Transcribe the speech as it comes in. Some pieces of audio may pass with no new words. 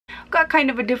got kind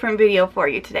of a different video for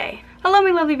you today. Hello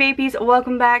my lovely vapies,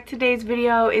 welcome back. Today's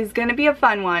video is gonna be a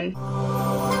fun one.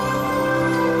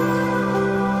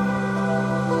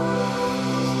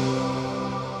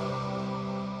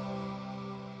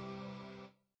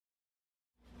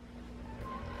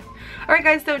 Alright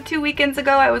guys, so 2 weekends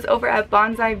ago I was over at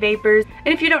Bonsai Vapers,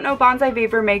 and if you don't know, Bonsai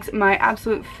Vapor makes my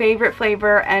absolute favorite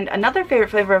flavor, and another favorite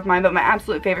flavor of mine, but my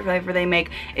absolute favorite flavor they make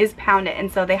is Pound It, and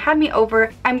so they had me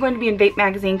over. I'm going to be in Vape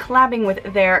Magazine collabing with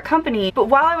their company, but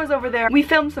while I was over there, we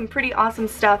filmed some pretty awesome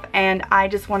stuff, and I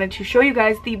just wanted to show you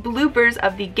guys the bloopers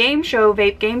of the game show,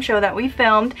 vape game show that we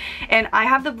filmed, and I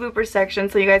have the bloopers section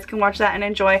so you guys can watch that and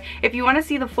enjoy. If you want to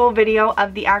see the full video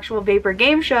of the actual Vapor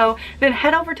game show, then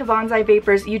head over to Bonsai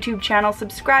Vapors YouTube channel,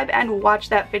 subscribe and watch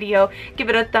that video, give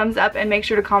it a thumbs up, and make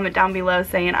sure to comment down below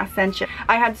saying I sent you.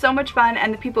 I had so much fun,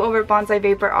 and the people over at Bonsai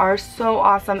Vapor are so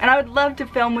awesome, and I would love to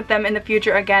film with them in the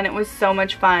future again. It was so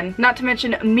much fun. Not to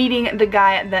mention meeting the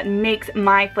guy that makes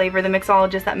my flavor, the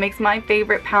mixologist that makes my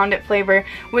favorite Pound It flavor,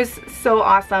 was so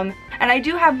awesome. And I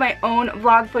do have my own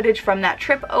vlog footage from that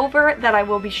trip over that I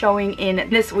will be showing in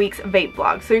this week's vape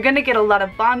vlog. So you're going to get a lot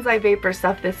of Bonsai Vapor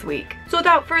stuff this week. So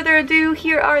without further ado,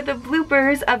 here are the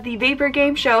bloopers of the Vapor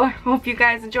game show. I hope you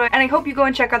guys enjoy, and I hope you go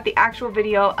and check out the actual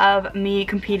video of me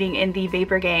competing in the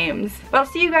Vapor games. But I'll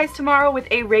see you guys tomorrow with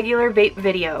a regular vape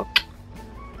video.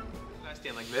 I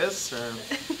stand like this, or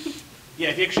yeah,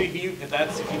 if you do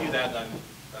that, then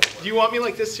do you want me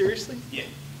like this seriously? Yeah.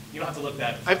 You don't have to look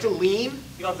that. I have to lean?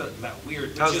 You don't have to that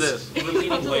weird. How's this? You're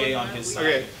leaning way on his side.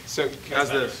 Okay, so how's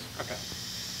this? Okay.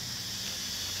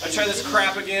 I try this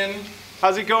crap again.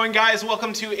 How's it going, guys?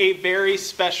 Welcome to a very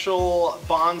special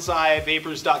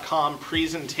BonsaiVapors.com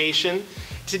presentation.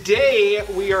 Today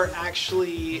we are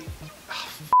actually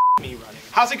me running.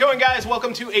 How's it going, guys?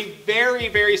 Welcome to a very,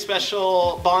 very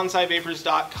special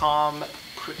BonsaiVapors.com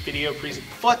video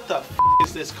presentation. What the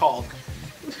is this called?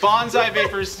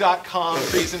 BonsaiVapors.com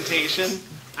presentation.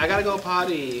 I gotta go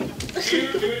potty. Do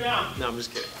it now. No, I'm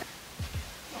just kidding.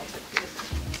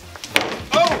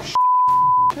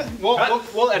 Oh,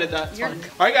 we'll edit that. It's fine.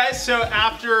 All right, guys. So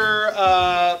after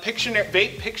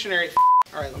vape Pictionary.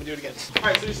 All right, let me do it again. All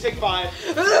right, so just take 5.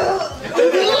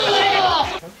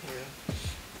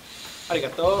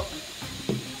 Arigato.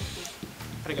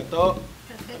 Arigato.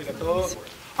 Arigato.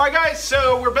 All right, guys,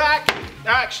 so we're back.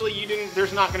 Actually,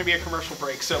 there's not gonna be a commercial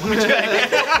break, so let me do that again.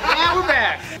 Yeah, we're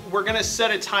back. We're gonna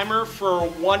set a timer for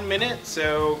 1 minute,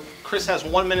 so Chris has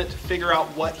 1 minute to figure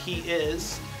out what he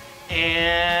is,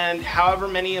 and however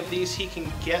many of these he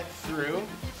can get through.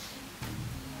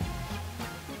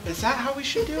 Is that how we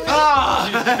should do it? Ah!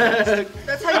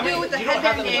 That's how you do it with the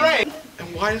headband game. Right.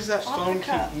 And why does that phone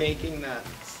keep making that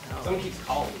sound? Someone keeps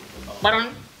calling me.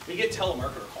 We get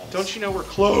telemarketer calls. Don't you know we're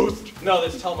closed? No,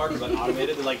 this telemarketer's like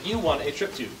automated. They're like, you want a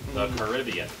trip to the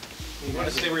Caribbean. You want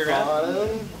to stay where you're at?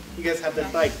 You guys have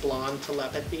this like blonde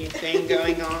telepathy thing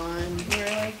going on. You're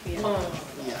like, yeah.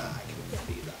 Yeah, I can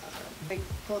see that. Like,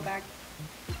 pull it back.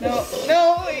 No,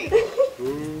 no, wait.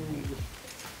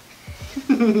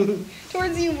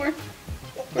 Towards you more.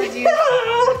 Towards you.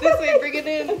 This way, bring it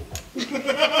in.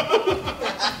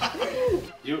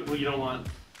 You don't want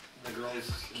the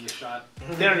girls in the shot?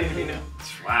 They don't even know.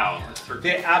 Wow, that's perfect.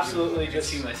 They absolutely just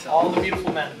see all the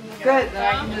beautiful men. Good,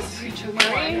 then I can just reach over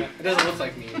mine. It doesn't look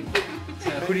like me.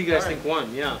 Who do you guys think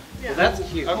won? Yeah. Well, that's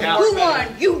cute. Okay. Yeah. Who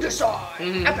won? You decide.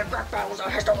 Epic rap battles are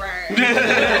history.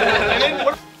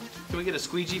 Can we get a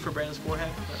squeegee for Brandon's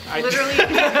forehead? Literally.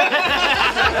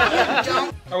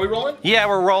 Are we rolling? Yeah,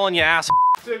 we're rolling, you ass.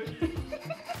 So,